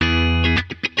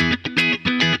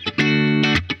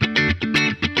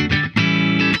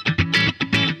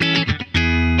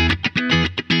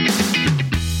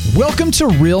Welcome to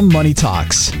Real Money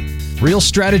Talks. Real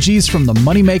strategies from the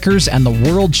moneymakers and the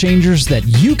world changers that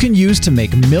you can use to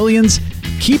make millions,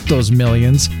 keep those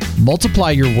millions,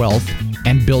 multiply your wealth,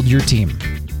 and build your team.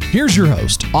 Here's your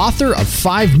host, author of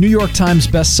 5 New York Times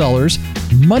bestsellers,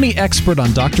 money expert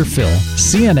on Dr. Phil,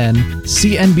 CNN,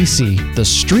 CNBC, The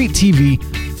Street TV,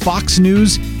 Fox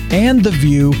News, and The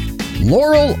View,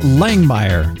 Loral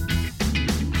Langemeier.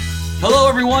 Hello,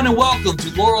 everyone, and welcome to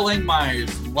Loral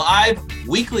Langemeier's live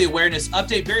weekly awareness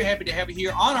update. Very happy to have you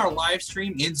here on our live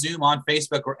stream in Zoom, on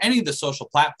Facebook, or any of the social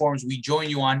platforms we join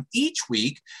you on each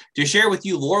week to share with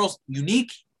you Loral's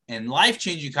unique and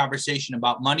life-changing conversation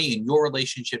about money and your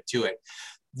relationship to it.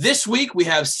 This week, we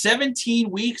have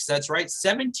 17 weeks. That's right,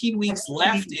 17 weeks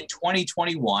left in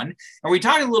 2021. And we're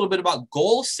talking a little bit about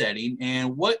goal setting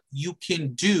and what you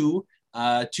can do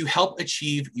to help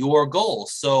achieve your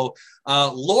goals. So,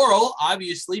 Loral,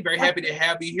 obviously, very happy to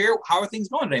have you here. How are things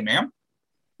going today, ma'am?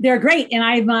 They're great.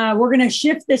 And we're going to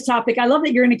shift this topic. I love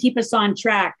that you're going to keep us on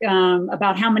track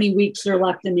about how many weeks are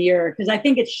left in the year, because I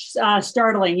think it's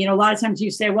startling. You know, a lot of times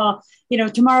you say, well, you know,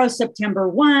 tomorrow's September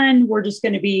 1, we're just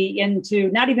going to be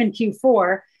into not even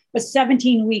Q4, but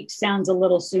 17 weeks sounds a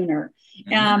little sooner.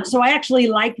 So I actually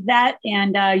like that.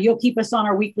 And you'll keep us on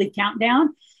our weekly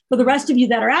countdown. For the rest of you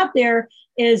that are out there,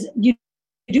 is you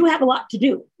do have a lot to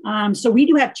do. So we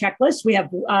do have checklists. We have,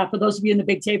 for those of you in the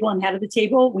big table and head of the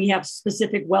table, we have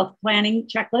specific wealth planning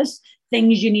checklists,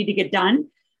 things you need to get done.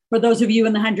 For those of you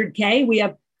in the 100K, we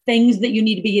have things that you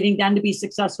need to be getting done to be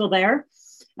successful there.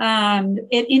 In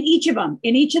each of them,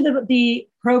 in each of the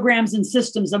programs and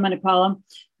systems, I'm going to call them,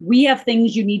 we have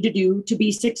things you need to do to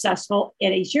be successful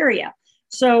in each area.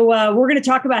 So we're going to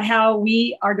talk about how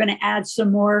we are going to add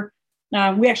some more.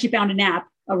 We actually found an app,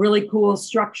 a really cool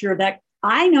structure that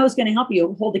I know is going to help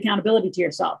you hold accountability to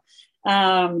yourself.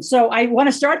 So I want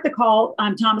to start the call,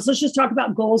 Thomas. Let's just talk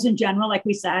about goals in general, like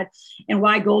we said, and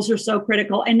why goals are so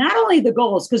critical. And not only the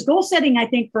goals, because goal setting, I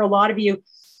think for a lot of you,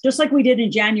 just like we did in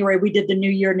January, we did the New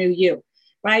Year, New You,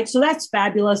 right? So that's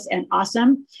fabulous and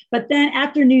awesome. But then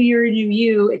after New Year, New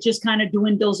You, it just kind of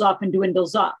dwindles off and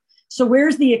dwindles off. So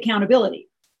where's the accountability?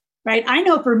 Right. I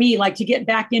know for me, like to get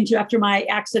back into after my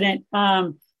accident,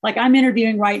 like I'm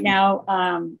interviewing right now,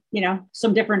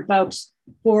 some different folks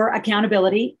for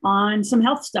accountability on some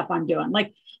health stuff I'm doing.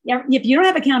 Like if you don't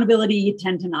have accountability, you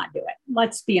tend to not do it.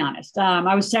 Let's be honest.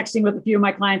 I was texting with a few of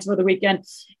my clients over the weekend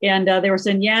and they were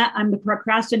saying, yeah, I'm the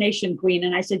procrastination queen.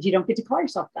 And I said, you don't get to call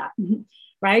yourself that.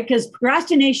 Right. Because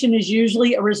procrastination is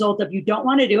usually a result of you don't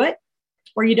want to do it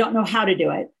or you don't know how to do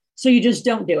it. So you just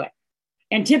don't do it.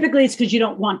 And typically it's because you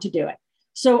don't want to do it.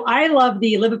 So I love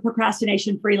the live a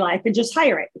procrastination-free life and just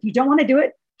hire it. If you don't want to do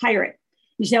it, hire it.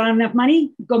 You say, I don't have enough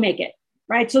money, go make it,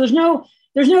 right? So there's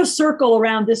no circle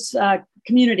around this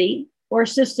community or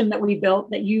system that we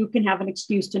built that you can have an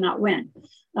excuse to not win.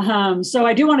 So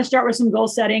I do want to start with some goal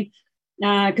setting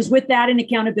because with that and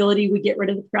accountability, we get rid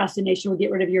of the procrastination, we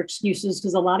get rid of your excuses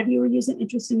because a lot of you are using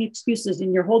interesting excuses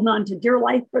and you're holding on to dear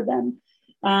life for them.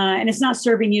 And it's not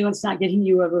serving you, it's not getting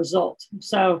you a result.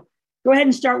 So go ahead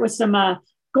and start with some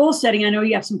goal setting. I know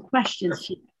you have some questions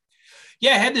here.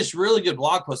 Yeah, I had this really good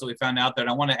blog post that we found out there,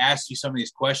 and I want to ask you some of these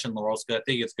questions, Loral, because I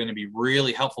think it's going to be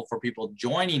really helpful for people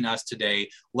joining us today,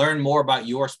 learn more about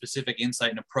your specific insight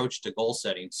and approach to goal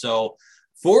setting. So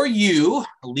for you,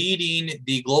 leading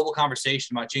the global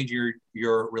conversation about changing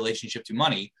your relationship to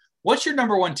money, what's your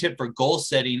number one tip for goal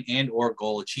setting and or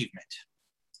goal achievement?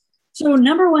 So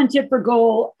number one tip for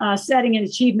goal setting and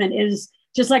achievement is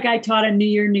just like I taught in New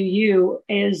Year, New You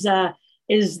is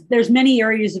there's many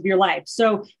areas of your life.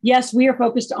 So yes, we are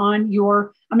focused on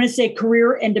your, I'm going to say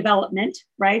career and development,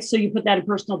 right? So you put that in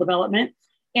personal development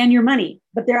and your money,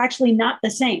 but they're actually not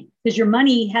the same because your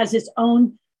money has its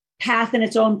own path and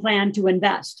its own plan to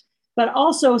invest. But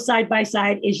also side by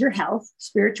side is your health,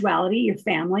 spirituality, your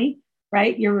family,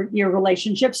 right? Your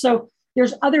relationships. So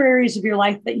there's other areas of your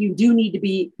life that you do need to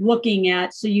be looking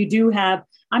at. So you do have,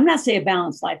 I'm not saying a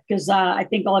balanced life because I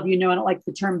think all of you know, I don't like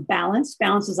the term balance.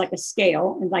 Balance is like a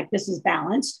scale and like this is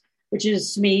balanced, which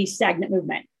is to me stagnant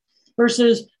movement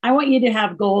versus I want you to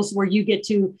have goals where you get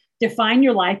to define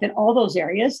your life in all those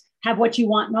areas, have what you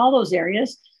want in all those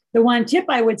areas. The one tip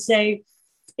I would say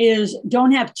is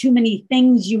don't have too many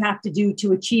things you have to do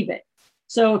to achieve it.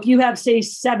 So if you have, say,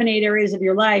 7, 8 areas of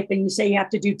your life and you say you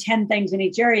have to do 10 things in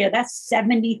each area, that's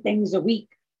 70 things a week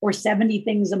or 70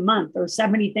 things a month or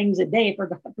 70 things a day for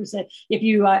God percent. If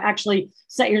you actually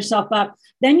set yourself up,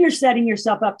 then you're setting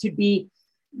yourself up to be,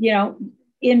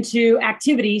 into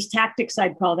activities, tactics,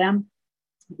 I'd call them,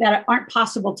 that aren't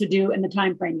possible to do in the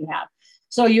time frame you have.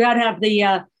 So you got to have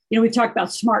the we've talked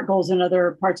about SMART goals in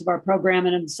other parts of our program,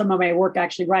 and in some of my work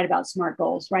actually write about SMART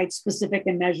goals, right? Specific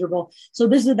and measurable. So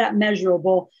this is that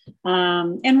measurable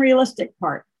and realistic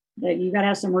part, that you got to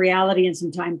have some reality and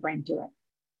some time frame to it.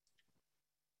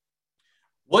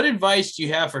 What advice do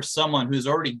you have for someone who's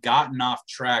already gotten off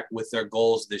track with their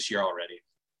goals this year already?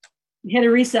 Hit a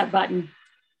reset button.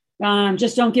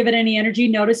 Just don't give it any energy.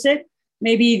 Notice it.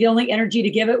 Maybe the only energy to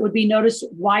give it would be notice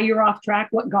why you're off track,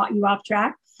 what got you off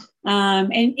track.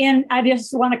 And I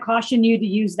just want to caution you to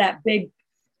use that big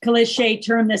cliche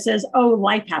term that says, oh,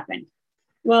 life happened.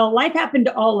 Well, life happened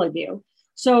to all of you.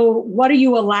 So what are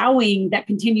you allowing that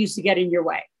continues to get in your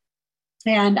way?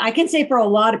 And I can say for a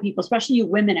lot of people, especially you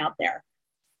women out there,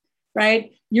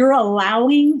 right? You're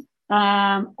allowing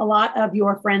a lot of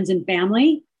your friends and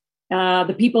family,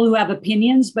 the people who have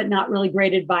opinions, but not really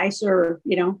great advice or,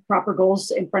 proper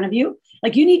goals in front of you.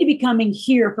 Like, you need to be coming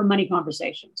here for money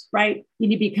conversations, right? You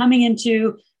need to be coming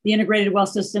into the Integrated Wealth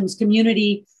Systems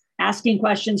community, asking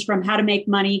questions from how to make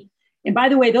money. And by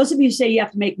the way, those of you who say you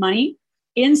have to make money,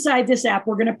 inside this app,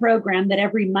 we're going to program that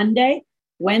every Monday,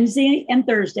 Wednesday, and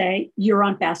Thursday, you're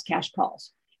on fast cash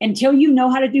calls. Until you know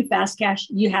how to do fast cash,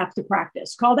 you have to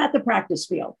practice. Call that the practice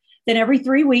field. Then every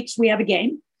 3 weeks, we have a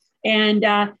game, and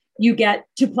you get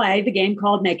to play the game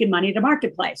called Making Money at a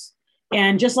Marketplace.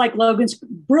 And just like Logan's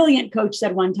brilliant coach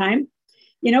said one time,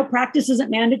 practice isn't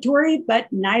mandatory,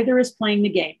 but neither is playing the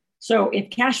game. So if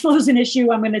cash flow is an issue,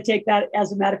 I'm going to take that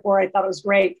as a metaphor. I thought it was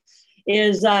great.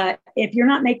 Is if you're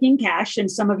not making cash, and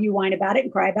some of you whine about it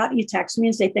and cry about it, you text me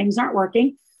and say things aren't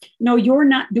working. No, you're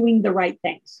not doing the right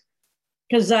things.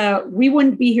 Because we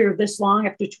wouldn't be here this long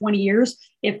after 20 years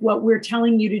if what we're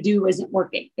telling you to do isn't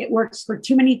working. It works for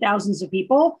too many thousands of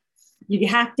people. You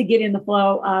have to get in the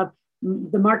flow of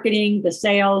the marketing, the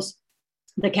sales,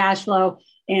 the cash flow,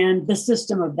 and the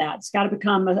system of that. It's got to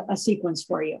become a sequence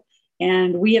for you.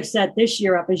 And we have set this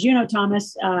year up, as you know,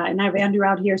 Thomas, and I have Andrew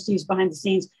out here, Steve's behind the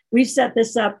scenes. We've set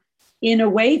this up in a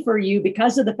way for you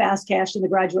because of the fast cash and the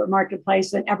graduate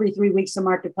marketplace, and every 3 weeks a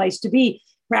marketplace to be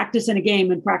practice in a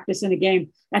game and practice in a game.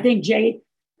 I think Jay,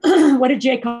 what did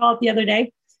Jay call it the other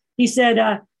day? He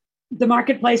said, the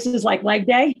marketplace is like leg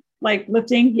day, like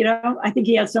lifting, I think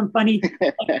he had some funny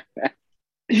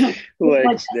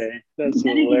legs day. That's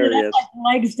hilarious. That's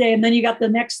like legs day. And then you got the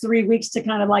next 3 weeks to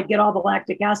kind of like get all the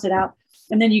lactic acid out.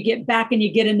 And then you get back and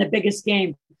you get in the biggest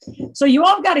game. So you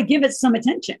all got to give it some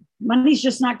attention. Money's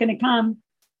just not going to come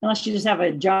unless you just have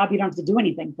a job you don't have to do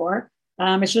anything for.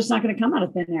 It's just not going to come out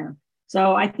of thin air.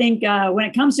 So I think when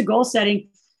it comes to goal setting,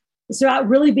 it's about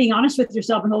really being honest with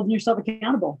yourself and holding yourself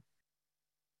accountable.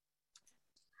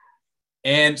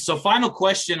 And so final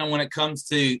question when it comes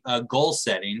to goal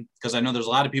setting, because I know there's a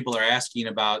lot of people are asking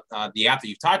about the app that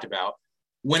you've talked about.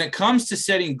 When it comes to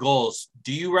setting goals,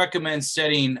 do you recommend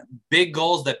setting big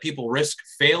goals that people risk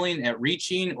failing at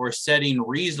reaching, or setting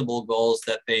reasonable goals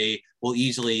that they will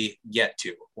easily get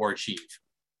to or achieve?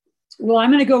 Well,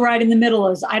 I'm going to go right in the middle.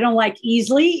 Is I don't like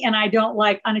easily and I don't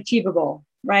like unachievable,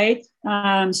 right?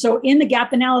 So in the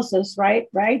gap analysis, right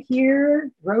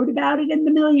here, wrote about it in the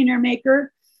Millionaire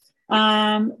Maker,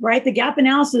 right? The gap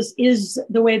analysis is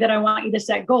the way that I want you to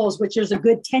set goals, which is a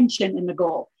good tension in the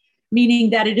goal, meaning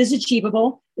that it is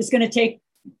achievable. It's going to take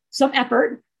some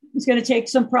effort. It's going to take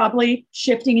some probably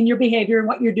shifting in your behavior and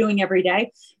what you're doing every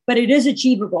day, but it is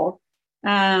achievable.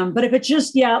 But if it's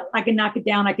just, I can knock it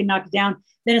down,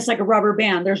 then it's like a rubber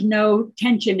band. There's no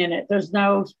tension in it. There's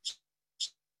no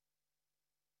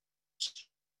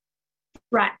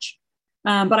stretch.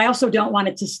 But I also don't want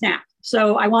it to snap.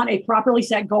 So I want a properly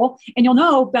set goal. And you'll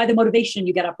know by the motivation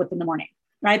you get up with in the morning,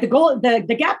 right? The goal,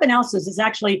 the gap analysis is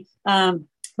actually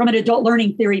from an adult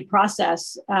learning theory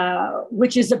process,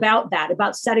 which is about that,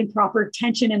 about setting proper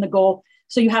tension in the goal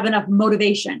so you have enough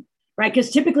motivation, right? Because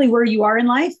typically where you are in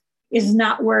life is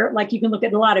not where, like, you can look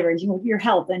at a lot of areas, your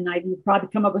health, and you probably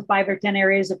come up with 5 or 10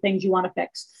 areas of things you want to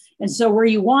fix. And so where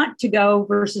you want to go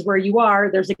versus where you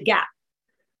are, there's a gap.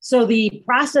 So the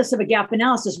process of a gap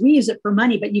analysis, we use it for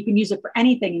money, but you can use it for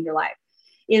anything in your life,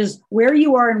 is where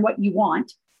you are and what you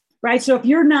want, right? So if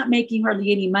you're not making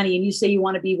hardly any money and you say you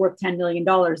want to be worth $10 million,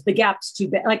 the gap's too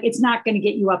big. Like, it's not going to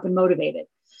get you up and motivated.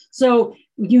 So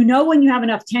when you have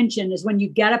enough tension is when you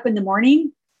get up in the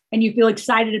morning and you feel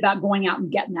excited about going out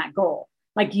and getting that goal.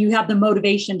 Like, you have the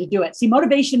motivation to do it. See,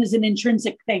 motivation is an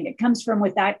intrinsic thing. It comes from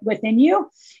within you.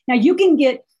 Now, you can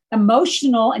get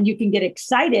emotional and you can get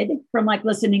excited from like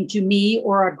listening to me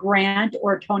or a Grant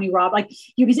or Tony Robb. Like,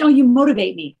 you can say, oh, you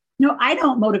motivate me. No, I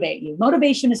don't motivate you.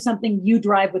 Motivation is something you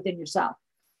drive within yourself.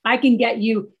 I can get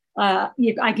you, I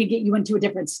can get you into a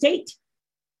different state.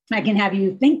 I can have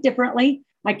you think differently,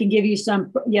 I can give you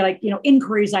some,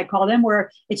 inquiries, I call them,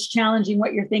 where it's challenging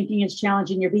what you're thinking, it's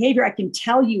challenging your behavior. I can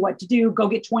tell you what to do. Go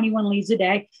get 21 leads a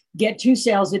day, get 2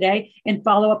 sales a day, and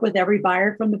follow up with every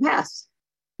buyer from the past.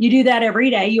 You do that every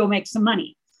day, you'll make some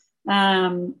money.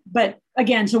 But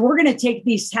again, so we're going to take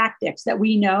these tactics that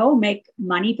we know make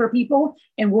money for people,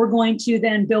 and we're going to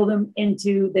then build them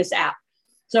into this app.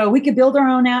 So we could build our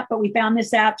own app, but we found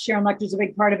this app. Sharon Lecter's a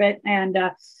big part of it. And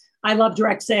I love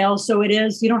direct sales. So it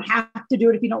is, you don't have to do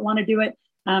it if you don't want to do it.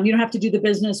 You don't have to do the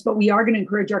business, but we are going to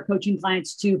encourage our coaching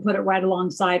clients to put it right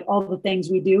alongside all the things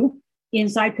we do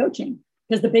inside coaching.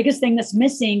 Because the biggest thing that's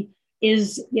missing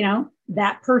is,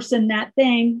 that person, that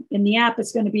thing in the app.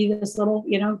 It's going to be this little,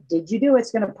 did you do it?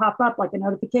 It's going to pop up like a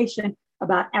notification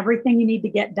about everything you need to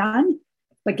get done.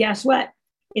 But guess what?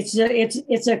 It's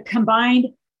a combined,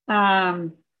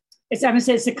 it's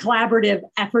a collaborative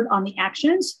effort on the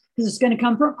actions, because it's going to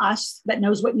come from us that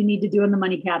knows what you need to do in the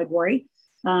money category,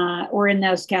 or in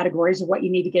those categories of what you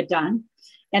need to get done.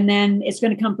 And then it's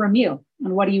going to come from you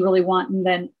and what do you really want? And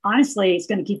then honestly, it's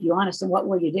going to keep you honest. And what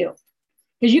will you do?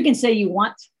 Because you can say you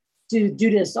want to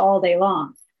do this all day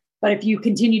long, but if you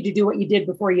continue to do what you did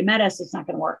before you met us, it's not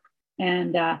going to work.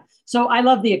 And so I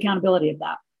love the accountability of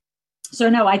that. So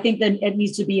no, I think that it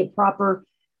needs to be a proper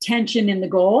tension in the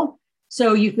goal,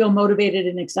 so you feel motivated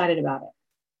and excited about it.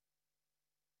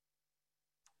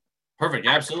 Perfect.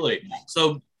 Absolutely.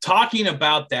 So talking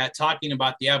about the app, I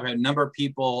have a number of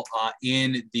people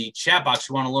in the chat box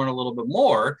who want to learn a little bit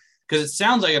more, because it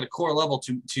sounds like at a core level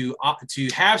to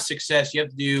have success, you have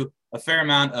to do a fair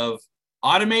amount of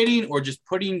automating or just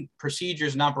putting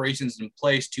procedures and operations in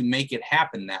place to make it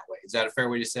happen that way. Is that a fair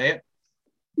way to say it?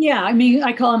 Yeah. I mean,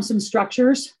 I call them some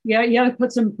structures. Yeah. You have to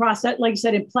put some process, like you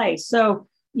said, in place. So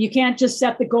you can't just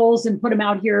set the goals and put them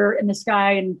out here in the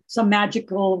sky and some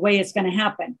magical way it's going to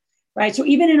happen. Right. So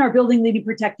even in our Building, Leading,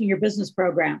 Protecting Your Business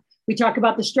program, we talk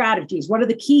about the strategies. What are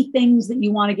the key things that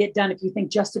you want to get done if you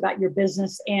think just about your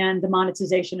business and the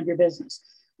monetization of your business?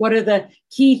 What are the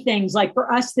key things? Like for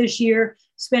us this year,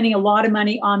 spending a lot of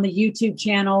money on the YouTube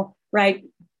channel, right?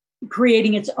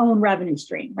 Creating its own revenue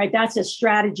stream, right? That's a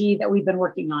strategy that we've been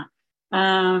working on.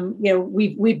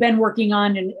 We've been working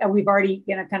on, and we've already,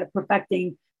 kind of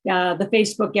perfecting the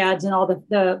Facebook ads and all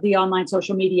the online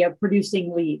social media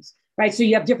producing leads. Right. So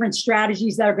you have different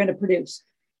strategies that are going to produce.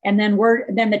 And then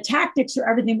the tactics are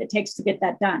everything that takes to get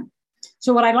that done.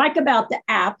 So what I like about the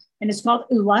app, and it's called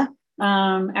ULA,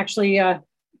 actually, and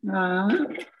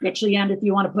if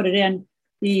you want to put it in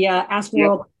the Ask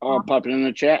World. I'll pop it in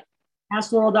the chat.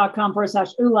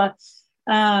 AskWorld.com/ULA.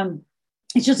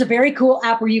 It's just a very cool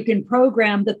app where you can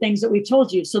program the things that we've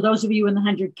told you. So those of you in the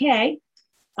 100K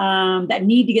that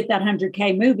need to get that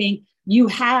 100K moving, you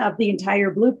have the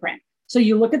entire blueprint. So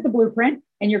you look at the blueprint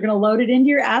and you're going to load it into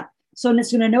your app. So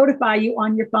it's going to notify you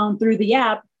on your phone through the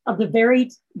app of the very,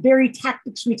 very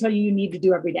tactics we tell you need to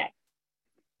do every day.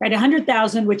 Right?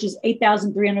 100,000, which is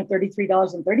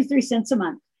 $8,333.33 a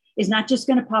month, is not just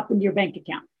going to pop into your bank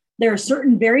account. There are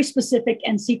certain very specific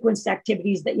and sequenced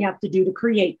activities that you have to do to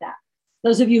create that.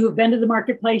 Those of you who've been to the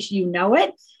marketplace, you know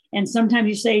it. And sometimes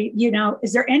you say,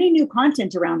 is there any new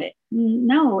content around it?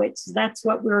 No, that's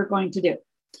what we're going to do.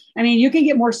 I mean, you can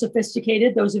get more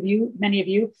sophisticated, many of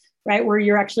you, right, where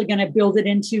you're actually going to build it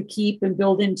into Keep and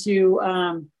build into,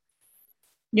 an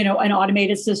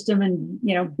automated system and,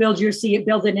 build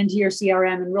it into your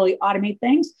CRM and really automate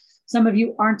things. Some of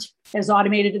you aren't as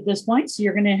automated at this point, so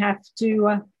you're going to have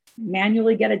to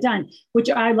manually get it done, which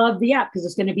I love the app because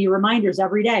it's going to be reminders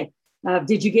every day.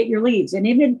 Did you get your leads? And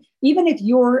even if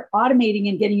you're automating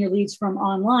and getting your leads from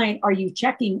online, are you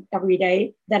checking every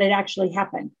day that it actually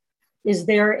happened? Is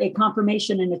there a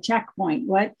confirmation and a checkpoint?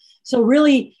 What? So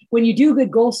really, when you do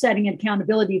good goal setting and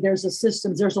accountability, there's a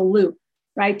system, there's a loop,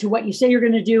 right? To what you say you're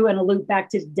going to do and a loop back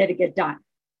to did it get done?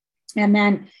 And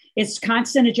then it's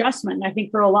constant adjustment. And I think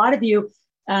for a lot of you,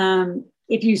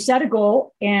 if you set a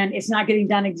goal and it's not getting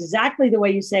done exactly the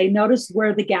way you say, notice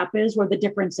where the gap is, where the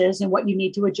difference is, and what you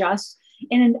need to adjust.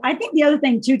 And I think the other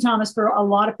thing too, Thomas, for a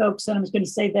lot of folks, and I'm just going to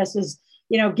say this is,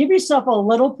 give yourself a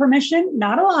little permission,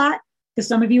 not a lot, because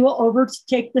some of you will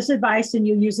overtake this advice and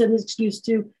you'll use it as excuse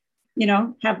to,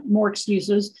 have more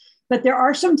excuses. But there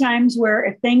are some times where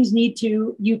if things need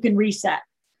to, you can reset.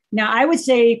 Now, I would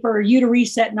say for you to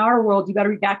reset in our world, you better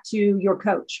be back to your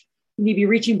coach. You need to be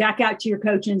reaching back out to your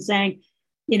coach and saying,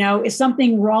 is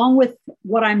something wrong with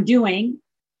what I'm doing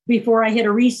before I hit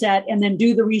a reset, and then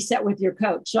do the reset with your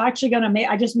coach. So actually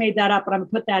I just made that up, but I'm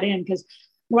gonna put that in because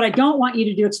what I don't want you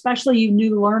to do, especially you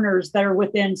new learners that are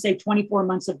within, say, 24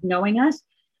 months of knowing us,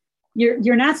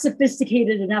 you're not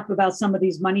sophisticated enough about some of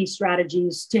these money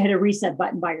strategies to hit a reset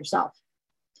button by yourself.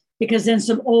 because then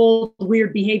some old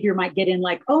weird behavior might get in,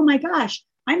 like, oh my gosh,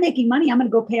 I'm making money, I'm going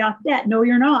to go pay off debt. No,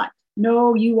 you're not.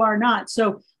 No, you are not.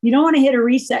 So you don't want to hit a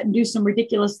reset and do some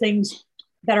ridiculous things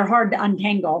that are hard to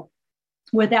untangle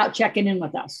without checking in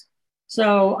with us.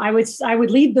 So I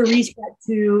would leave the reset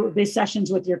to the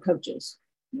sessions with your coaches.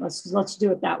 Let's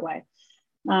do it that way.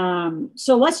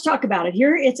 So let's talk about it.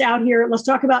 Here, it's out here. Let's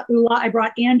talk about ULA. I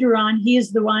brought Andrew on. He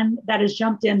is the one that has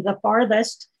jumped in the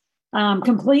farthest,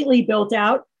 completely built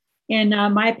out. In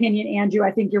my opinion, Andrew,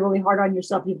 I think you're really hard on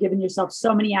yourself. You've given yourself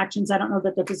so many actions. I don't know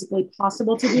that they're physically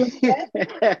possible to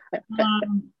do.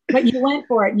 But you went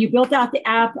for it. You built out the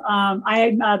app.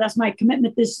 That's my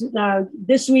commitment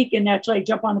this week. And actually,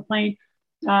 jump on the plane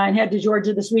and head to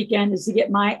Georgia this weekend is to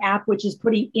get my app, which is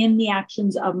putting in the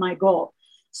actions of my goal.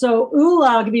 So ULA,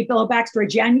 I'll give you a little backstory.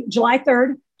 July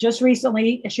 3rd, just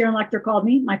recently, Sharon Lecter called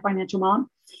me, my financial mom,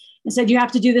 and said, you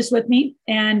have to do this with me.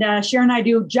 And Sharon and I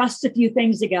do just a few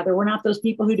things together. We're not those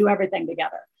people who do everything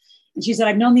together. And she said,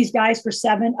 I've known these guys for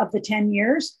 7 of the 10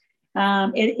 years.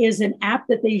 It is an app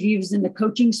that they've used in the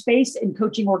coaching space in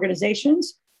coaching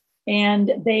organizations.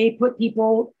 And they put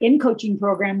people in coaching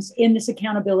programs in this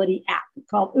accountability app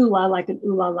called ULA, like an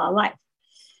Ooh La La Life.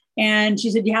 And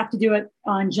she said, you have to do it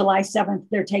on July 7th.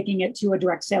 They're taking it to a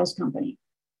direct sales company.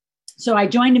 So I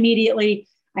joined immediately.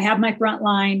 I have my front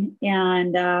line,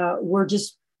 and we're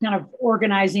just kind of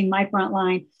organizing my front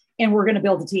line, and we're going to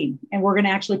build a team, and we're going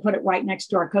to actually put it right next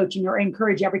to our coaching, or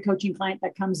encourage every coaching client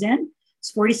that comes in.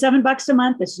 It's $47 a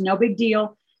month. It's no big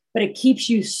deal, but it keeps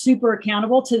you super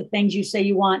accountable to the things you say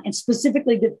you want, and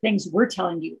specifically the things we're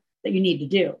telling you that you need to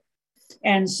do.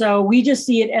 And so we just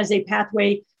see it as a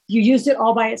pathway. You used it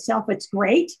all by itself, it's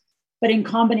great, but in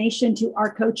combination to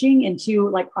our coaching and to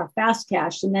like our fast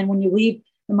cash. And then when you leave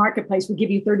the marketplace, we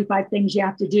give you 35 things you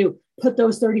have to do. Put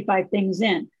those 35 things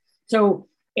in. So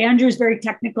Andrew's very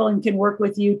technical and can work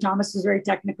with you. Thomas is very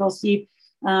technical, Steve.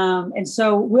 And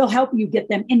so we'll help you get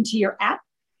them into your app.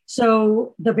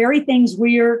 So the very things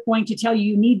we're going to tell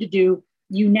you need to do,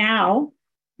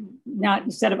 not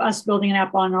instead of us building an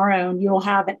app on our own, you'll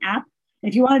have an app.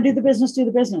 If you want to do the business, do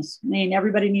the business. I mean,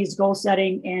 everybody needs goal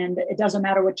setting, and it doesn't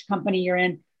matter which company you're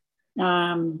in.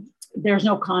 There's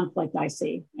no conflict, I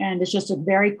see. And it's just a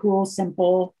very cool,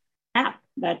 simple app.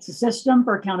 That's a system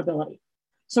for accountability.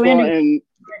 So, Andrew,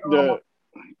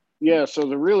 so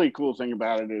the really cool thing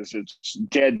about it is it's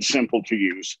dead simple to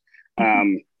use.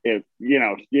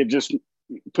 It just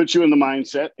puts you in the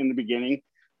mindset in the beginning.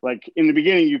 Like in the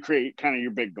beginning, you create kind of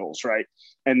your big goals, right?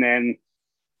 And then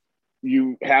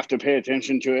you have to pay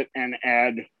attention to it and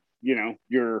add,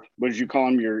 your, what did you call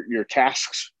them? Your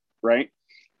tasks, right?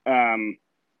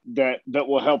 That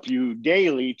will help you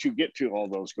daily to get to all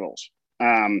those goals.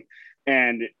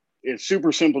 And it's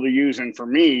super simple to use. And for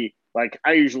me, like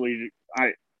I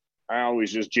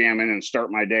always just jam in and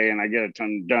start my day and I get a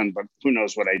ton done, but who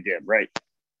knows what I did, right?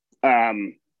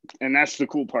 And that's the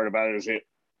cool part about it, is it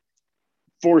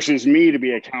forces me to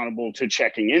be accountable to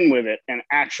checking in with it. And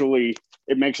actually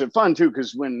it makes it fun too,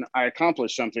 because when I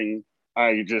accomplish something,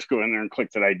 I just go in there and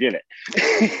click that I did it.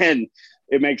 And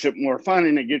it makes it more fun,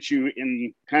 and it gets you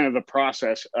in kind of the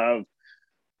process of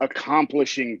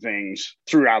accomplishing things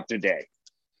throughout the day,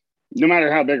 no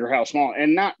matter how big or how small,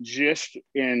 and not just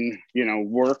in,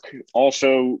 work,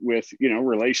 also with,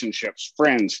 relationships,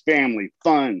 friends, family,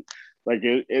 fun. Like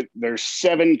there's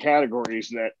 7 categories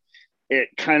that it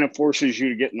kind of forces you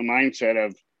to get in the mindset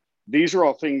of, these are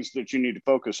all things that you need to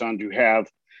focus on to have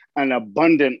an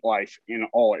abundant life in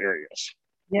all areas.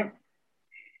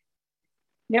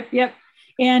 Yep.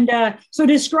 And so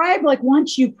describe, like,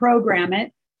 once you program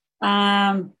it,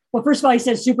 well, first of all, he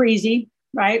says super easy,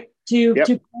 right? To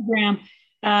program.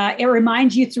 It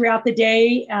reminds you throughout the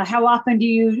day. How often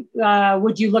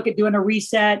would you look at doing a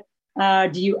reset?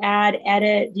 Do you add,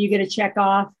 edit? Do you get a check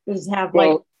off? Does it have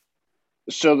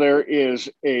so there is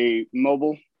a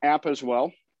mobile app as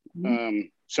well. Mm-hmm.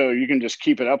 So you can just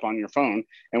keep it up on your phone.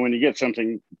 And when you get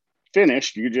something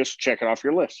finished, you just check it off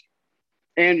your list.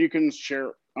 And you can share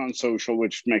it on social,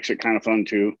 which makes it kind of fun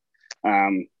too.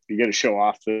 You get to show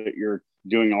off that you're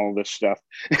doing all this stuff.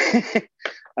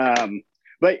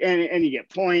 But you get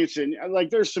points, and like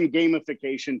there's some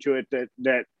gamification to it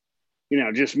that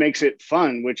just makes it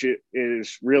fun, which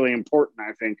is really important,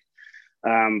 I think,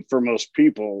 for most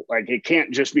people. Like it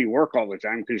can't just be work all the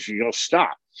time, because you'll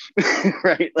stop.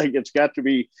 Right? Like it's got to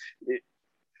be.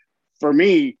 For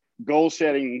me, goal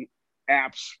setting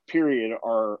apps, period,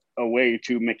 are a way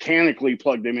to mechanically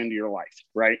plug them into your life,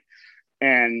 right?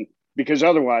 And because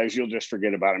otherwise you'll just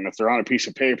forget about them. If they're on a piece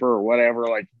of paper or whatever,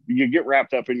 like you get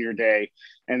wrapped up in your day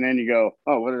and then you go,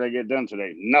 oh, what did I get done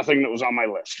today? Nothing that was on my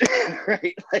list,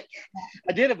 right? Like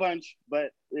I did a bunch,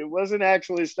 but it wasn't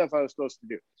actually stuff I was supposed to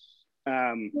do.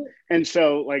 And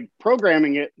so like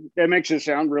programming it, that makes it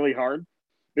sound really hard.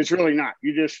 It's really not.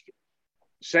 You just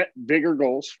set bigger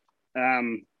goals.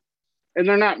 And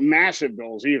they're not massive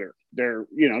goals either. They're,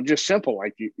 just simple.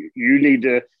 Like you need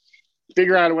to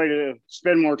figure out a way to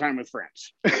spend more time with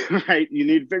friends, right? You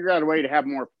need to figure out a way to have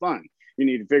more fun. You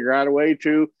need to figure out a way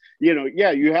to,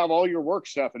 you have all your work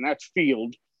stuff and that's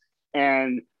field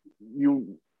and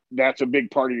that's a big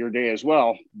part of your day as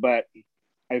well. But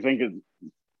I think a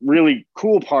really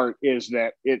cool part is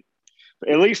that it,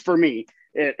 at least for me,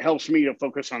 it helps me to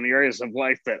focus on the areas of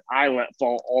life that I let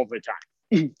fall all the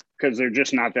time because they're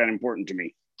just not that important to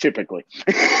me typically.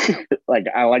 Like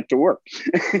I like to work.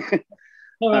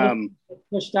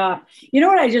 Pushed off. You know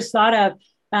what I just thought of,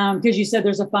 because you said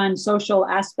there's a fun social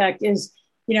aspect is,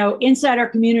 inside our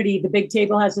community, the Big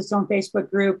Table has its own Facebook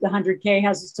group. The 100K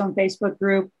has its own Facebook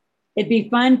group. It'd be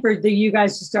fun for you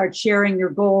guys to start sharing your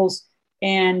goals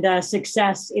and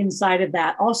success inside of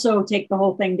that. Also take the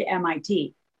whole thing to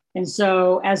MIT. And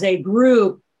so as a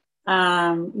group,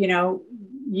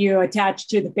 you attach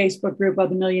to the Facebook group of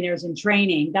the Millionaires in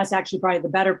Training. That's actually probably the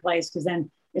better place because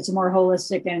then it's more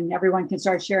holistic and everyone can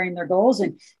start sharing their goals.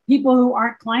 And people who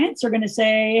aren't clients are going to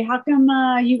say, how come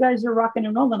you guys are rocking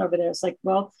and rolling over there? It's like,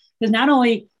 well, because not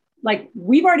only like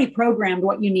we've already programmed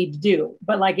what you need to do,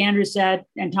 but like Andrew said,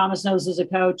 and Thomas knows as a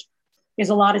coach, is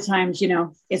a lot of times,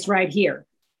 it's right here.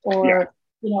 Or,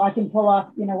 I can pull off,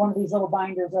 one of these little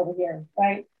binders over here,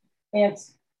 right?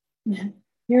 It's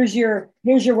here's your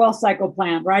wealth cycle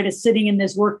plan, right? It's sitting in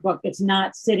this workbook. It's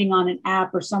not sitting on an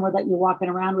app or somewhere that you're walking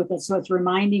around with it. So it's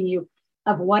reminding you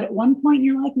of what at one point in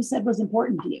your life you said was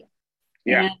important to you.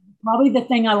 Yeah. And probably the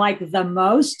thing I like the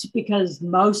most, because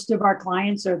most of our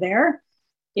clients are there,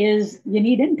 is you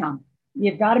need income.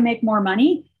 You've got to make more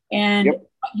money. And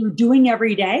what you're doing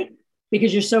every day,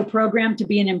 because you're so programmed to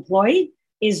be an employee,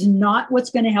 is not what's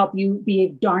going to help you be a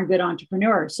darn good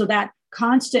entrepreneur. So that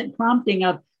constant prompting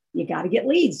of, you got to get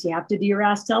leads. You have to do your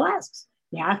ask, tell, asks.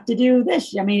 You have to do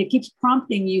this. I mean, it keeps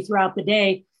prompting you throughout the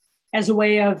day as a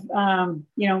way of,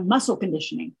 muscle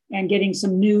conditioning and getting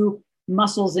some new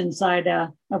muscles inside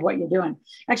of what you're doing.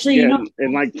 Actually,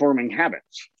 and like forming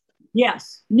habits.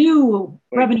 Yes. New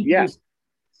revenue. Yeah.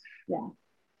 Yeah.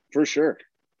 For sure.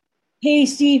 Hey,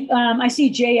 Steve, I see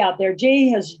Jay out there. Jay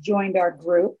has joined our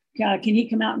group. Can he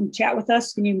come out and chat with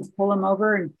us? Can you pull him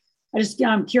over? And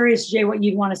I'm curious, Jay, what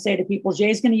you'd want to say to people.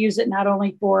 Jay's going to use it not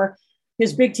only for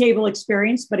his Big Table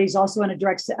experience, but he's also in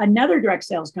another direct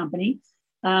sales company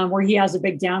where he has a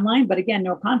big downline. But again,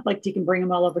 no conflict. He can bring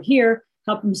them all over here,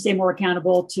 help them stay more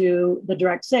accountable to the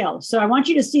direct sales. So I want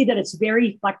you to see that it's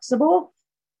very flexible.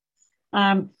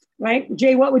 Right?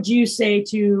 Jay, what would you say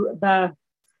to the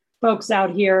folks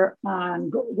out here?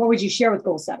 What would you share with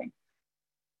goal setting?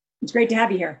 It's great to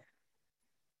have you here.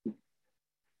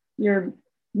 You're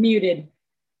muted.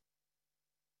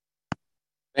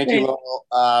 Thank you,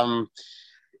 Laurel.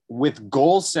 With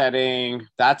goal setting,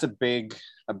 that's a big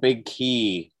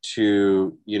key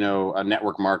to, a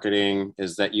network marketing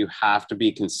is that you have to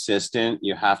be consistent.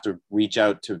 You have to reach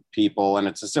out to people. And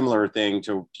it's a similar thing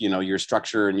to, your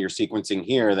structure and your sequencing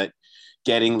here, that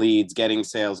getting leads, getting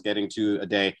sales, getting to a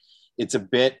day. It's a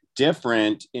bit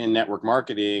different in network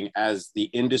marketing as the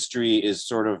industry is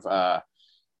sort of,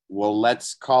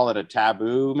 let's call it a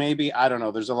taboo, maybe. I don't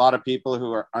know. There's a lot of people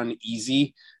who are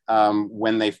uneasy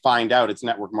when they find out it's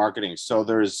network marketing. So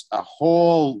there's a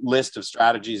whole list of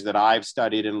strategies that I've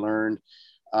studied and learned,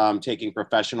 taking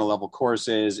professional level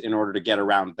courses in order to get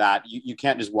around that. You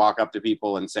can't just walk up to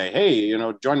people and say, hey,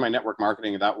 join my network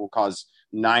marketing. That will cause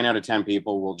 9 out of 10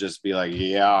 people will just be like,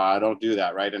 yeah, I don't do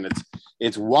that. Right. And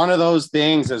it's one of those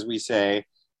things, as we say.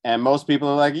 And most people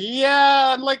are like,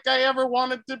 yeah, like I ever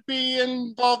wanted to be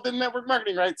involved in network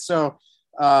marketing, right? So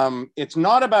it's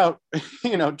not about,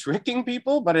 tricking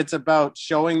people, but it's about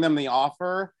showing them the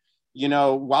offer,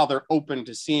 while they're open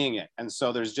to seeing it. And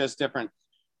so there's just different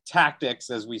tactics,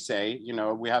 as we say,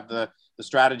 we have the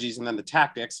strategies and then the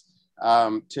tactics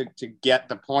to get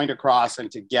the point across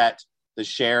and to get the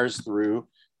shares through.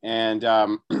 And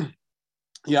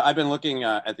I've been looking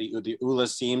at the ULA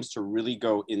seems to really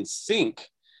go in sync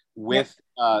with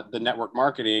the network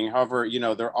marketing. However,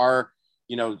 there are,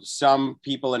 some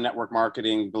people in network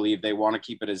marketing believe they want to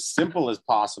keep it as simple as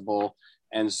possible.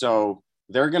 And so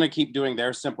they're going to keep doing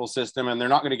their simple system and they're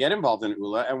not going to get involved in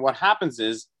ULA. And what happens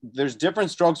is there's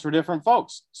different strokes for different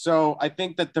folks. So I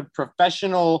think that the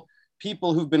professional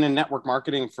people who've been in network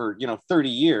marketing for, 30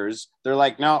 years, they're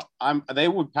like, no, they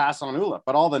would pass on ULA,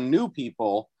 but all the new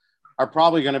people are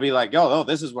probably going to be like, oh,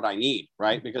 this is what I need,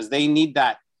 right? Because they need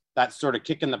that sort of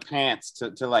kick in the pants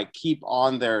to like keep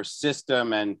on their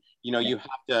system. And, you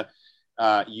have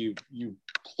to, you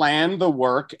plan the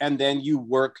work and then you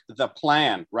work the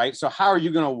plan, right? So how are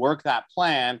you going to work that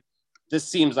plan? This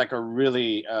seems like a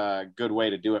really good way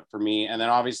to do it for me. And then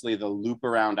obviously the loop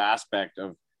around aspect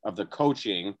of the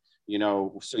coaching,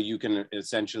 so you can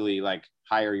essentially like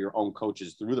hire your own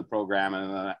coaches through the program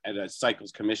and it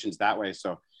cycles commissions that way.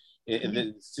 So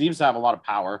it seems to have a lot of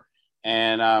power.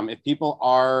 And if people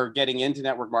are getting into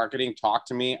network marketing, talk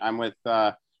to me. I'm with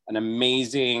an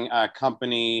amazing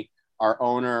company. Our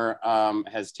owner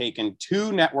has taken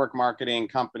 2 network marketing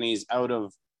companies out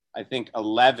of, I think,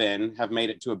 11 have made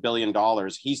it to $1 billion.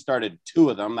 He started 2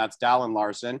 of them. That's Dallin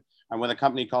Larson. I'm with a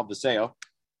company called Viseo.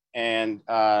 And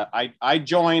I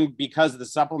joined because the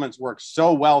supplements work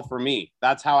so well for me.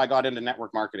 That's how I got into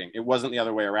network marketing. It wasn't the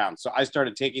other way around. So I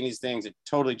started taking these things. It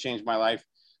totally changed my life.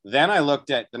 Then I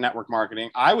looked at the network marketing.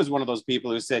 I was one of those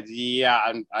people who said,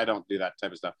 yeah, I don't do that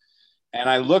type of stuff. And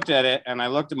I looked at it and I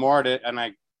looked more at it and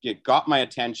it got my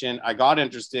attention. I got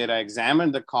interested. I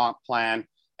examined the comp plan.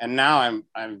 And now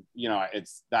I'm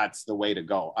that's the way to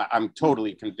go. I'm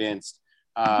totally convinced.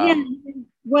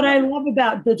 What I love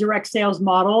about the direct sales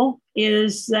model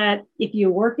is that if you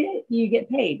work it, you get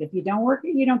paid. If you don't work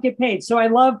it, you don't get paid. So I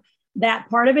love that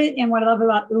part of it. And what I love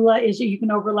about ULA is you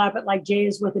can overlap it like Jay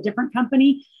is with a different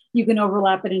company. You can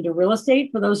overlap it into real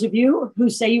estate. For those of you who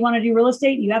say you want to do real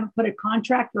estate, you haven't put a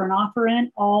contract or an offer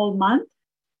in all month.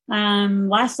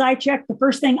 Last I checked, the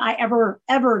first thing I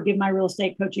ever give my real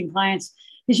estate coaching clients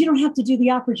is you don't have to do the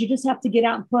offers. You just have to get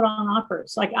out and put on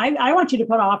offers. Like I want you to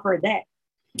put an offer a day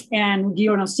and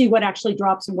see what actually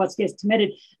drops and what gets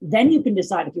committed. Then you can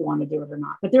decide if you want to do it or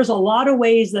not. But there's a lot of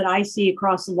ways that I see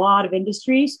across a lot of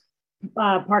industries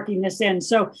parking this in.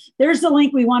 So there's the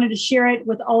link. We wanted to share it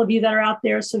with all of you that are out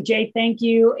there. So Jay, thank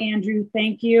you. Andrew,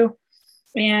 thank you.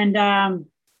 And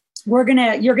you're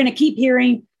gonna keep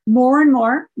hearing more and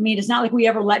more. I mean, it's not like we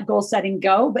ever let goal setting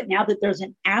go, but now that there's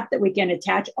an app that we can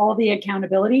attach all the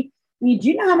accountability. I mean, do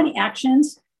you know how many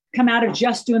actions come out of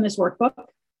just doing this workbook?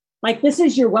 Like, this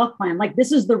is your wealth plan. Like,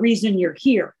 this is the reason you're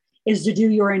here, is to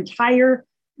do your entire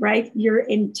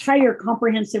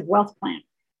comprehensive wealth plan.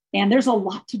 And there's a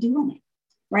lot to do on it,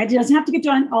 right? It doesn't have to get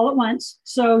done all at once.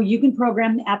 So you can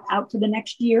program the app out to the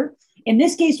next year. In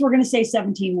this case, we're going to say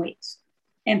 17 weeks.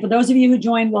 And for those of you who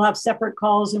join, we'll have separate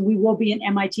calls and we will be in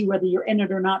MIT, whether you're in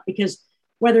it or not, because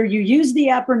whether you use the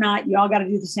app or not, you all got to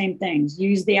do the same things.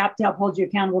 Use the app to help hold you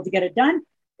accountable to get it done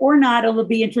or not. It'll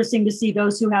be interesting to see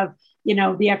those who have,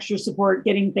 the extra support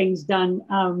getting things done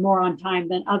more on time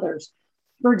than others.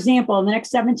 For example, in the next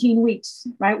 17 weeks,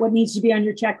 right? What needs to be on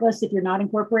your checklist if you're not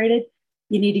incorporated?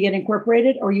 You need to get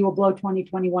incorporated or you will blow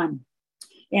 2021.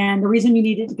 And the reason you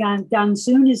need it done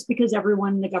soon is because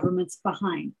everyone in the government's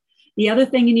behind. The other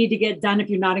thing you need to get done if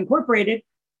you're not incorporated,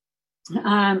 well,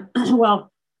 I'm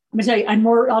gonna tell you,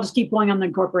 I'll just keep going on the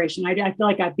incorporation. I feel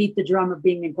like I beat the drum of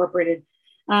being incorporated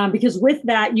because with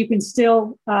that, you can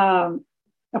still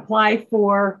apply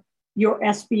for your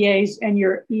SBAs and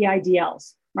your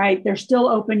EIDLs, right? They're still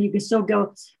open. You can still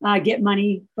go get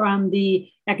money from the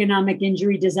economic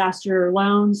injury disaster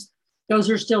loans. Those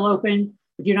are still open.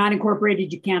 If you're not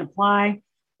incorporated, you can't apply.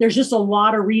 There's just a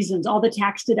lot of reasons. All the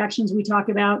tax deductions we talk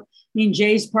about. I mean,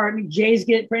 Jay's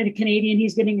getting Canadian.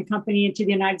 He's getting a company into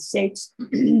the United States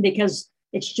because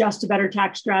it's just a better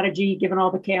tax strategy, given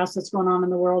all the chaos that's going on in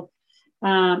the world.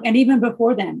 And even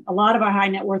before then, a lot of our high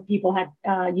net worth people had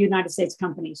United States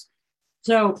companies.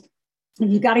 So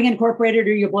you've got to get incorporated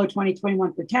or you'll blow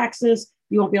 2021 for taxes.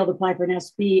 You won't be able to apply for an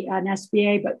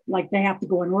SBA, but like they have to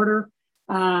go in order.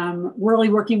 Really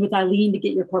working with Eileen to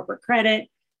get your corporate credit.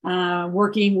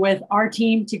 Working with our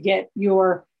team to get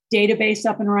your database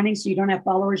up and running so you don't have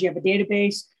followers, you have a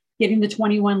database, getting the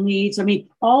 21 leads. I mean,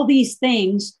 all these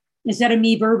things, instead of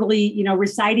me verbally,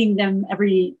 reciting them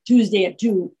every Tuesday at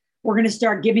 2, we're going to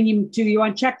start giving them to you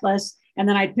on checklists. And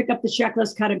then I'd pick up the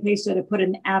checklist, cut and paste it, and put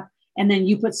in the app, and then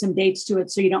you put some dates to it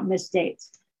so you don't miss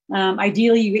dates.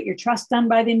 Ideally, you get your trust done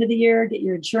by the end of the year, get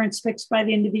your insurance fixed by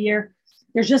the end of the year.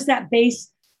 There's just that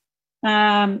base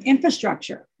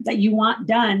infrastructure that you want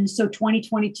done so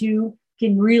 2022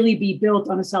 can really be built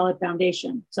on a solid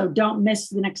foundation. So don't miss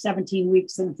the next 17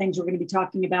 weeks and the things we're going to be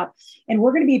talking about. And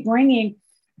we're going to be bringing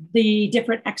the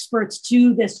different experts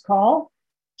to this call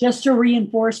just to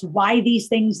reinforce why these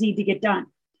things need to get done.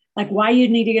 Like why you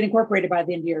need to get incorporated by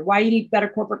the end of the year, why you need better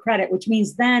corporate credit, which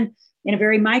means then in a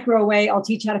very micro way, I'll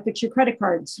teach how to fix your credit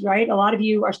cards, right? A lot of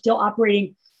you are still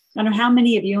operating I don't know how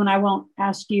many of you, and I won't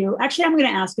ask you, actually, I'm going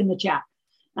to ask in the chat.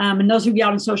 And those of you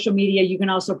out on social media, you can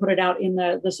also put it out in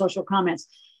the social comments.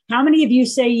 How many of you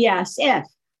say yes if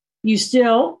you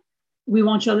still, we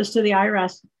won't show this to the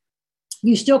IRS,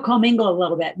 you still commingle a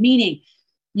little bit, meaning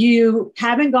you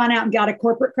haven't gone out and got a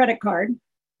corporate credit card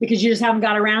because you just haven't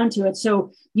got around to it.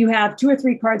 So you have 2 or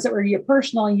 3 cards that were your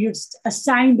personal and you've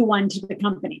assigned one to the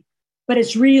company, but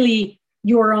it's really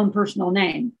your own personal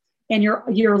name and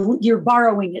you're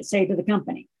borrowing it, say, to the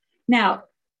company. Now,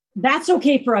 that's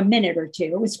okay for a minute or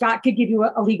two. Scott could give you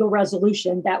a legal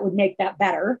resolution that would make that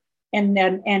better and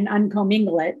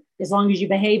uncommingle it as long as you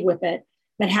behave with it.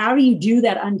 But how do you do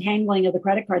that untangling of the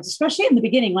credit cards, especially in the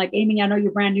beginning? Like Amy, I know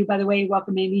you're brand new, by the way.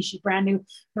 Welcome, Amy. She's brand new,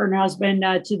 her and her husband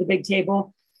to the big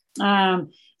table. And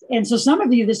so some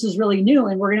of you, this is really new,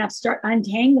 and we're going to have to start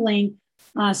untangling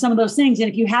some of those things. And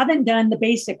if you haven't done the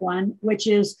basic one, which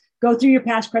is go through your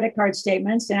past credit card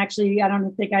statements. And actually, I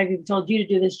don't think I've even told you to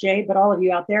do this, Jay, but all of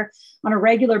you out there on a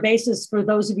regular basis, for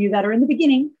those of you that are in the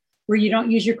beginning, where you don't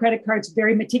use your credit cards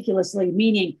very meticulously,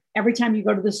 meaning every time you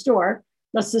go to the store,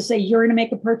 let's just say you're going to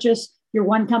make a purchase, your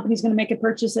one company's going to make a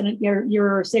purchase, and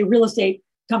your say real estate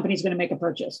company's going to make a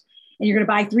purchase. And you're going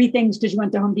to buy 3 things because you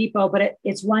went to Home Depot, but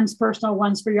it's one's personal,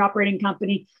 one's for your operating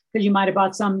company, because you might have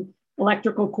bought some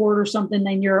electrical cord or something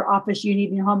in your office you need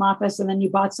in your home office, and then you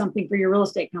bought something for your real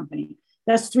estate company.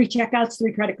 That's 3 checkouts,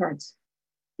 3 credit cards.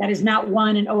 That is not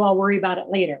one, and I'll worry about it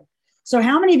later. So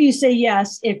how many of you say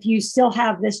yes if you still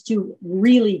have this to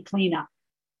really clean up?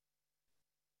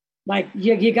 Like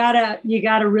you gotta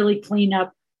really clean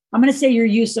up. I'm going to say your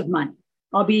use of money.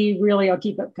 I'll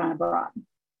keep it kind of broad.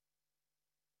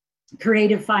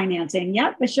 Creative financing.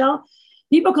 Yep, Michelle.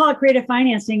 People call it creative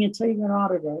financing until you get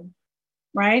audited,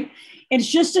 right? And it's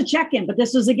just a check-in, but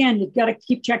this is, again, you've got to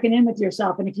keep checking in with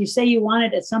yourself. And if you say you want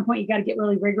it, at some point, you got to get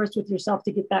really rigorous with yourself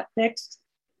to get that fixed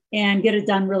and get it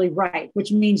done really right,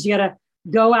 which means you got to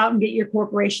go out and get your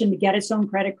corporation to get its own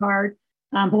credit card.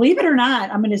 Believe it or not,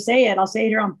 I'm going to say it. I'll say it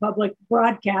here on public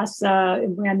broadcasts,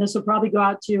 and this will probably go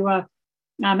out to,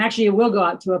 actually, it will go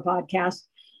out to a podcast,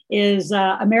 is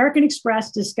American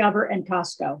Express, Discover, and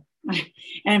Costco.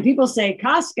 And people say,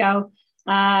 Costco,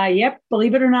 yep,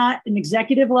 believe it or not, an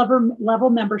executive level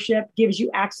membership gives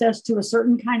you access to a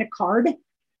certain kind of card.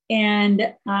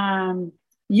 And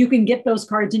you can get those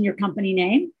cards in your company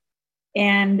name.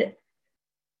 And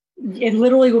it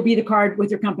literally will be the card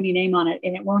with your company name on it,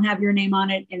 and it won't have your name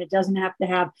on it. And it doesn't have to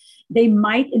have, they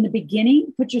might in the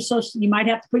beginning put your social, you might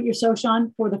have to put your social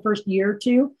on for the first year or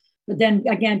 2, but then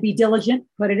again, be diligent,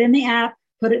 put it in the app,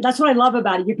 that's what I love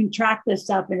about it. You can track this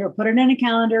stuff and you'll put it in a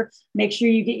calendar, make sure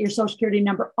you get your social security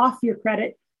number off your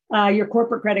credit, your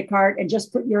corporate credit card, and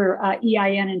just put your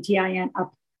EIN and TIN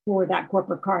up for that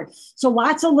corporate card. So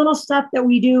lots of little stuff that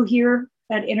we do here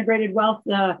at Integrated Wealth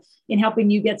in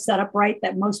helping you get set up right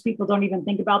that most people don't even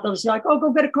think about. They'll just be like, oh,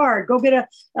 go get a card, go get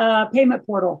a payment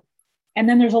portal. And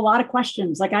then there's a lot of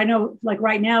questions. Like I know, like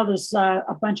right now, there's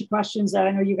a bunch of questions that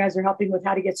I know you guys are helping with,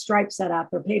 how to get Stripe set up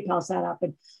or PayPal set up.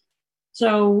 And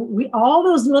so all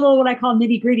those little, what I call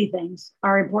nitty gritty things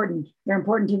are important. They're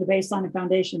important to the baseline and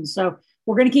foundation. So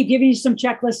we're going to keep giving you some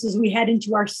checklists as we head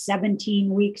into our 17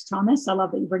 weeks. Thomas, I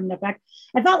love that you bring that back.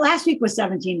 I thought last week was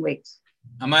 17 weeks.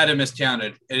 I might have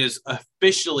miscounted. It is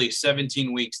officially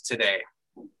 17 weeks today,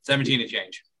 17 to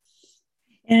change.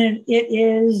 And it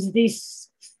is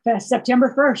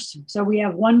September 1st. So we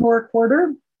have one more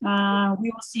quarter. We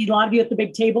will see a lot of you at the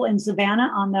big table in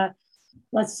Savannah on the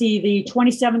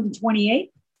 27th and 28th.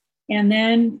 And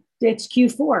then it's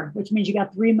Q4, which means you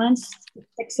got 3 months to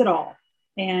fix it all.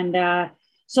 And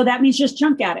so that means just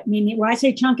chunk at it. I mean, when I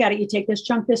say chunk at it, you take this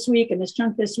chunk this week and this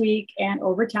chunk this week, and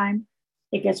over time,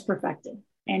 it gets perfected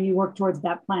and you work towards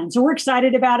that plan. So we're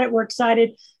excited about it. We're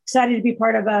excited to be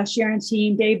part of Sharon's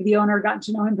team. Dave, the owner, gotten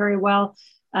to know him very well.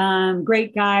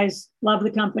 Great guys, love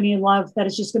the company, love that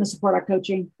it's just going to support our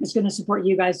coaching. It's going to support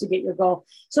you guys to get your goal.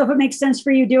 So if it makes sense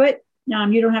for you, do it.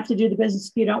 You don't have to do the business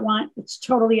if you don't want. It's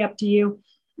totally up to you.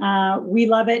 We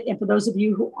love it. And for those of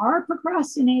you who are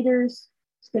procrastinators,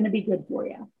 it's going to be good for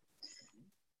you.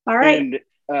 All right. And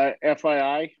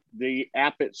FYI, the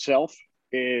app itself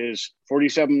is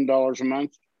 $47 a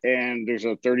month, and there's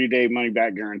a 30-day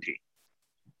money-back guarantee.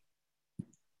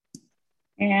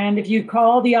 And if you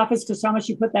call the office, because Thomas,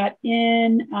 you put that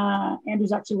in,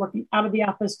 Andrew's actually working out of the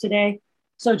office today.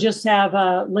 So just have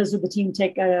Liz with the team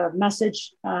take a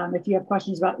message. If you have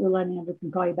questions about ULA, and Andrew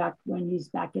can call you back when he's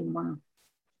back in tomorrow.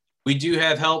 We do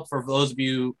have help for those of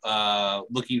you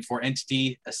looking for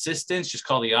entity assistance. Just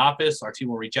call the office. Our team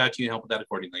will reach out to you and help with that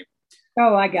accordingly.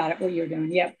 Oh, I got it. What you're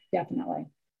doing. Yep, definitely.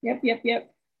 Yep.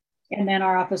 And then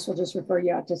our office will just refer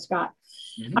you out to Scott.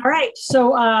 Mm-hmm. All right.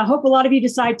 So hope a lot of you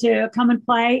decide to come and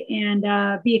play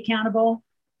and be accountable.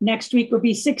 Next week will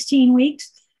be 16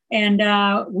 weeks. And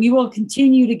we will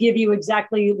continue to give you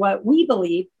exactly what we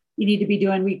believe you need to be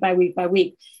doing week by week by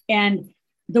week. And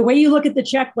the way you look at the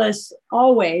checklist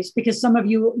always, because some of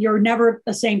you, you're never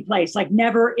the same place, like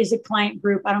never is a client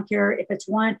group. I don't care if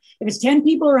it's 10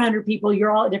 people or 100 people,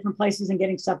 you're all at different places and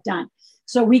getting stuff done.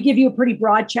 So we give you a pretty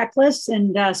broad checklist.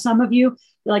 And some of you,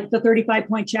 like the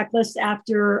 35-point checklist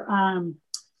after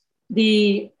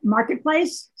the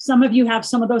marketplace, some of you have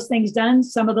some of those things done.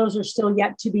 Some of those are still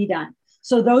yet to be done.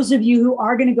 So those of you who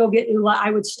are going to go get ULA,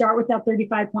 I would start with that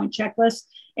 35-point checklist.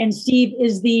 And Steve,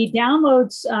 is the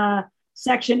downloads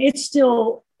section,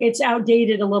 it's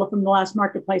outdated a little from the last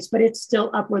marketplace, but it's still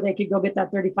up where they could go get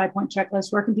that 35-point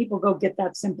checklist. Where can people go get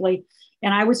that simply?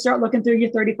 And I would start looking through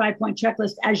your 35-point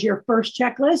checklist as your first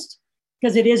checklist,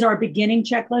 because it is our beginning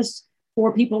checklist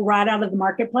for people right out of the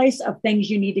marketplace of things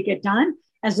you need to get done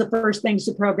as the first things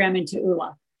to program into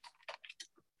ULA.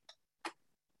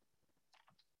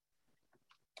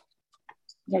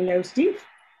 Hello, Steve.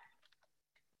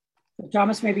 So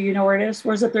Thomas, maybe you know where it is.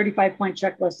 Where's the 35-point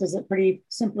checklist? Is it pretty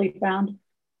simply found?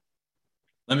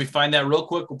 Let me find that real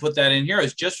quick. We'll put that in here. I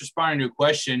was just responding to a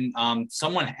question.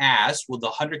 Someone asked, will the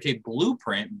 100K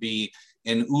blueprint be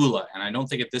in ULA? And I don't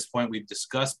think at this point we've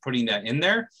discussed putting that in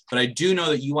there, but I do know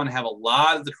that you want to have a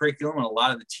lot of the curriculum and a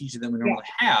lot of the teaching that we normally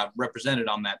have represented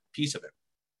on that piece of it.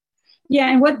 Yeah,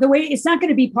 and it's not going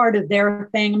to be part of their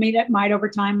thing. I mean, it might over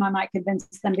time, I might convince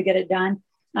them to get it done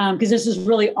because this is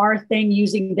really our thing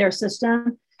using their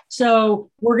system. So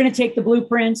we're going to take the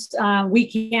blueprints. We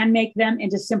can make them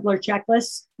into simpler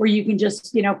checklists where you can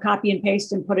just, copy and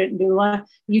paste and put it in ULA.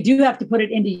 You do have to put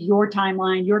it into your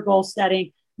timeline, your goal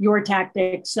setting, your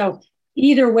tactics. So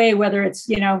either way, whether it's,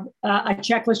 a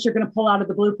checklist you're going to pull out of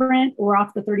the blueprint or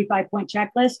off the 35-point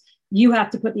checklist, you have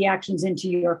to put the actions into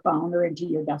your phone or into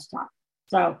your desktop.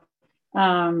 So,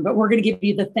 but we're going to give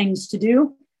you the things to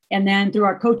do. And then through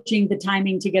our coaching, the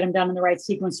timing to get them done in the right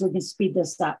sequence so we can speed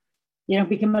this up.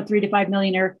 Become a 3 to 5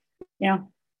 millionaire,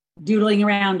 doodling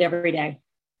around every day.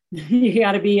 You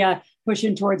got to be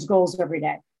pushing towards goals every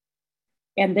day.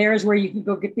 And there's where you can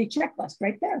go get the checklist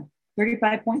right there,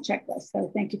 35-point checklist. So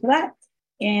thank you for that.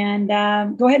 And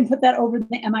go ahead and put that over in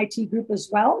the MIT group as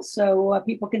well so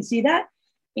people can see that.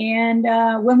 And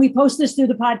when we post this through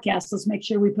the podcast, let's make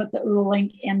sure we put the ULA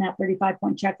link in that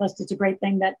 35-point checklist. It's a great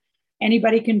thing that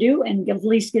anybody can do and at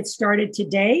least get started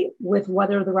today with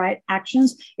what are the right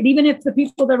actions. And even if the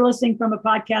people that are listening from a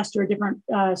podcast or a different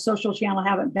social channel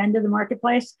haven't been to the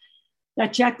marketplace,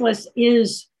 that checklist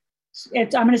I'm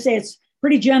going to say it's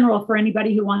pretty general for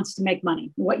anybody who wants to make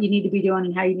money, what you need to be doing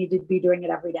and how you need to be doing it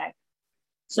every day.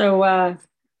 So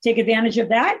take advantage of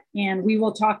that. And we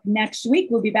will talk next week.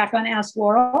 We'll be back on Ask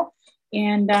Laurel.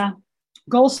 And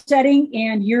goal setting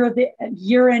and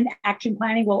year-end action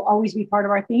planning will always be part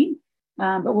of our theme.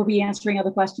 But we'll be answering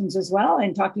other questions as well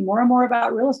and talking more and more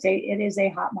about real estate. It is a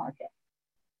hot market.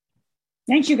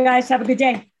 Thanks, you guys. Have a good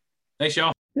day. Thanks,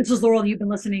 y'all. This is Laurel. You've been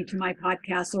listening to my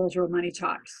podcast, Laurel's Real Money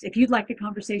Talks. If you'd like a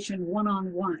conversation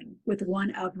one-on-one with one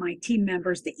of my team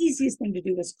members, the easiest thing to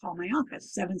do is call my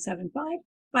office,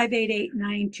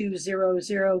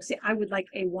 775-588-9200. Say, I would like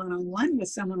a one-on-one with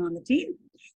someone on the team.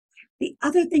 The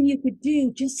other thing you could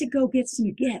do just to go get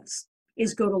some gifts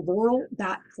is go to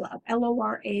laurel.club,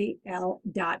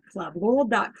 LORAL.club.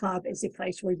 Laurel.club is a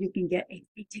place where you can get a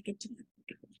free ticket to the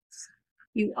marketplace.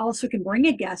 You also can bring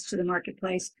a guest to the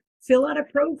marketplace, fill out a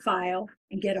profile,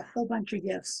 and get a whole bunch of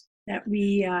gifts that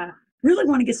we really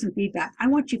want to get some feedback. I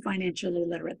want you financially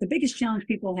literate. The biggest challenge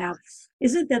people have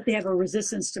isn't that they have a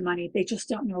resistance to money. They just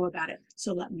don't know about it.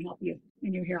 So let me help you.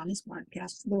 And you're here on this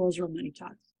podcast, Laurel's Real Money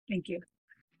Talks. Thank you.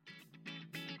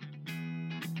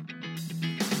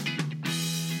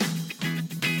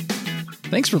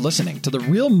 Thanks for listening to the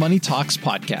Real Money Talks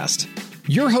podcast.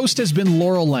 Your host has been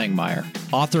Laurel Langmeyer,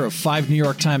 author of 5 New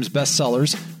York Times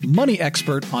bestsellers, money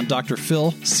expert on Dr.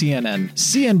 Phil, CNN,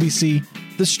 CNBC,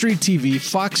 The Street TV,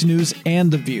 Fox News, and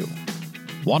The View.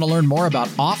 Want to learn more about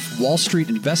off-Wall Street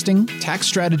investing, tax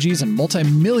strategies, and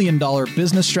multi-million-dollar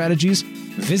business strategies?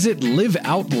 Visit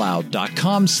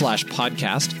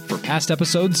liveoutloud.com/podcast for past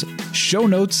episodes, show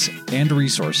notes, and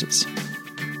resources.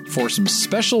 For some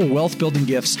special wealth-building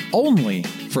gifts only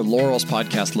for Laurel's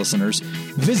podcast listeners,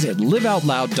 visit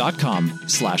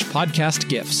liveoutloud.com/podcast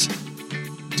gifts.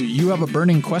 Do you have a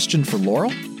burning question for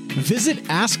Laurel? Visit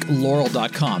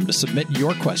asklaurel.com to submit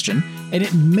your question, and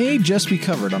it may just be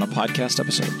covered on a podcast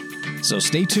episode. So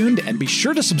stay tuned and be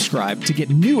sure to subscribe to get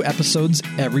new episodes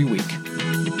every week.